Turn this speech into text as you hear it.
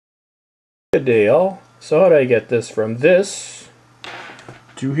Good day, all. So how did I get this from this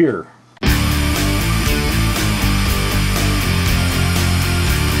to here?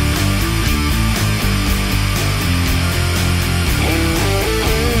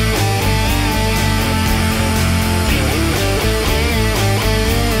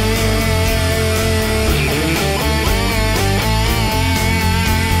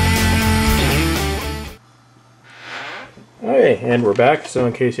 Okay, and we're back. So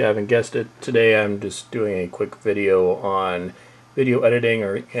in case you haven't guessed it, today I'm just doing a quick video on video editing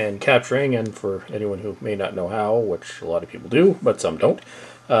and capturing, and for anyone who may not know how, which a lot of people do, but some don't,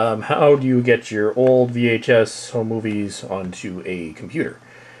 how do you get your old VHS home movies onto a computer?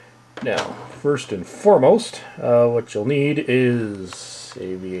 Now, first and foremost, what you'll need is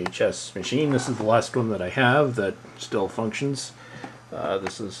a VHS machine. This is the last one that I have that still functions.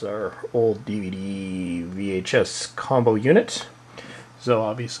 This is our old DVD VHS combo unit. So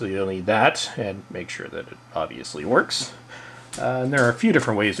obviously you'll need that and make sure that it obviously works. And there are a few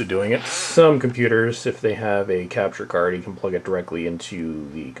different ways of doing it. Some computers, if they have a capture card, you can plug it directly into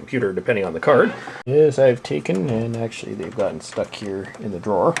the computer depending on the card. Yes, I've taken, and actually they've gotten stuck here in the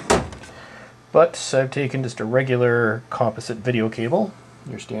drawer, but I've taken just a regular composite video cable,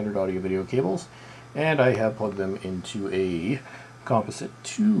 your standard audio video cables, and I have plugged them into a composite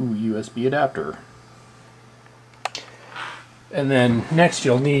 2 USB adapter. And then next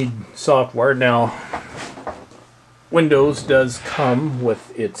you'll need software. Now, Windows does come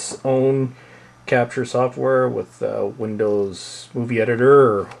with its own capture software with Windows Movie Editor,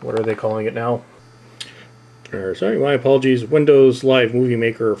 or what are they calling it now? Sorry, my apologies, Windows Live Movie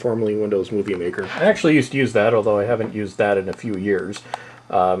Maker, formerly Windows Movie Maker. I actually used to use that, although I haven't used that in a few years.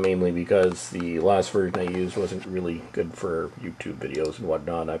 Mainly because the last version I used wasn't really good for YouTube videos and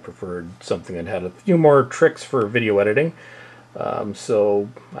whatnot. I preferred something that had a few more tricks for video editing. So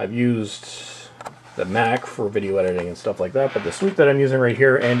I've used the Mac for video editing and stuff like that, but the suite that I'm using right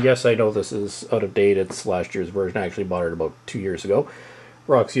here, and yes, I know this is out of date, it's last year's version. I actually bought it about 2 years ago.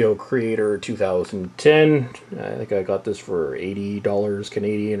 Roxio Creator 2010. I think I got this for $80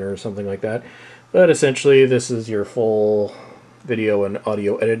 Canadian or something like that. But essentially this is your full video and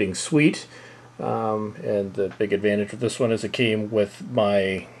audio editing suite, and the big advantage of this one is it came with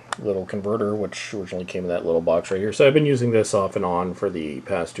my little converter, which originally came in that little box right here. So I've been using this off and on for the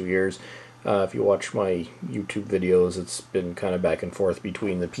past 2 years. If you watch my YouTube videos, it's been kind of back and forth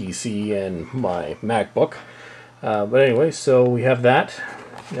between the PC and my MacBook. But anyway, so we have that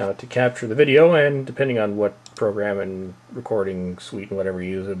to capture the video, and depending on what program and recording suite and whatever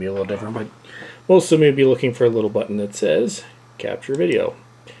you use, it'll be a little different, but most of them will be looking for a little button that says capture video.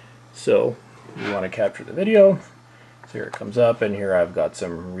 So you want to capture the video. So here it comes up, and here I've got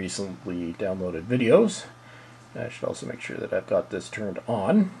some recently downloaded videos. I should also make sure that I've got this turned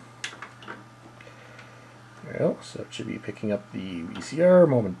on. There we go. So it should be picking up the VCR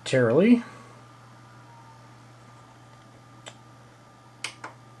momentarily.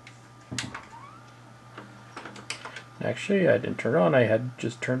 Actually, I didn't turn it on, I had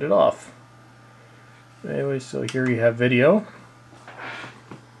just turned it off. Anyway, so here you have video.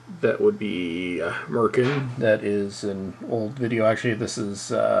 That would be Merkin. That is an old video. Actually, this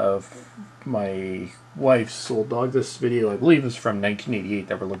is my wife's old dog. This video, I believe, is from 1988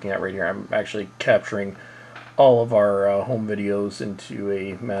 that we're looking at right here. I'm actually capturing all of our home videos into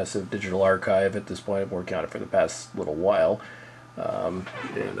a massive digital archive at this point. I've been working on it for the past little while. And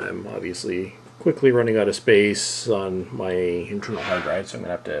I'm obviously quickly running out of space on my internal hard drive, so I'm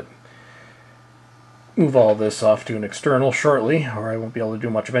going to have to move all this off to an external shortly, or I won't be able to do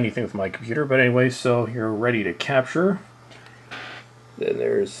much of anything with my computer. But anyway, so you're ready to capture. Then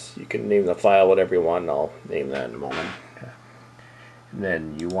you can name the file whatever you want, and I'll name that in a moment. And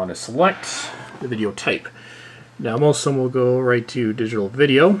then you want to select the video type. Now most of them will go right to digital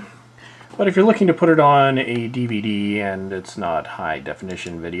video, but if you're looking to put it on a DVD and it's not high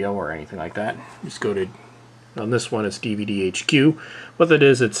definition video or anything like that, just go to, on this one it's DVD HQ. What that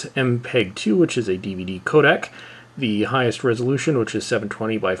is, it's MPEG-2, which is a DVD codec. The highest resolution, which is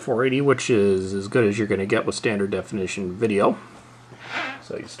 720 by 480, which is as good as you're going to get with standard definition video.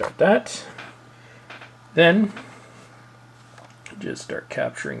 So you start that. Then just start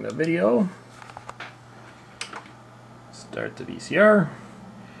capturing the video. Start the VCR.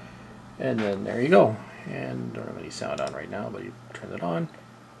 And then there you go. And don't have any sound on right now, but you turn it on,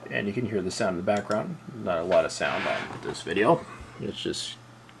 and you can hear the sound in the background. Not a lot of sound on this video. It's just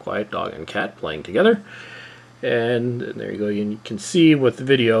quiet dog and cat playing together. And there you go. You can see with the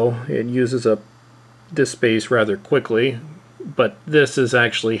video, it uses up disk space rather quickly, but this is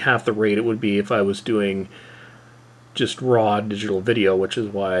actually half the rate it would be if I was doing just raw digital video, which is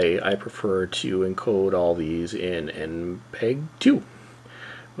why I prefer to encode all these in MPEG 2.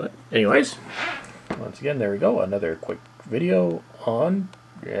 But anyways, once again, there we go, another quick video on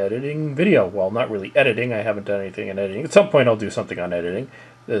editing video. Well, not really editing, I haven't done anything in editing. At some point I'll do something on editing.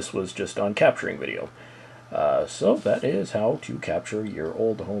 This was just on capturing video. So that is how to capture your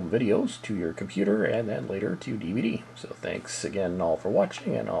old home videos to your computer and then later to DVD. So thanks again all for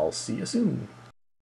watching, and I'll see you soon.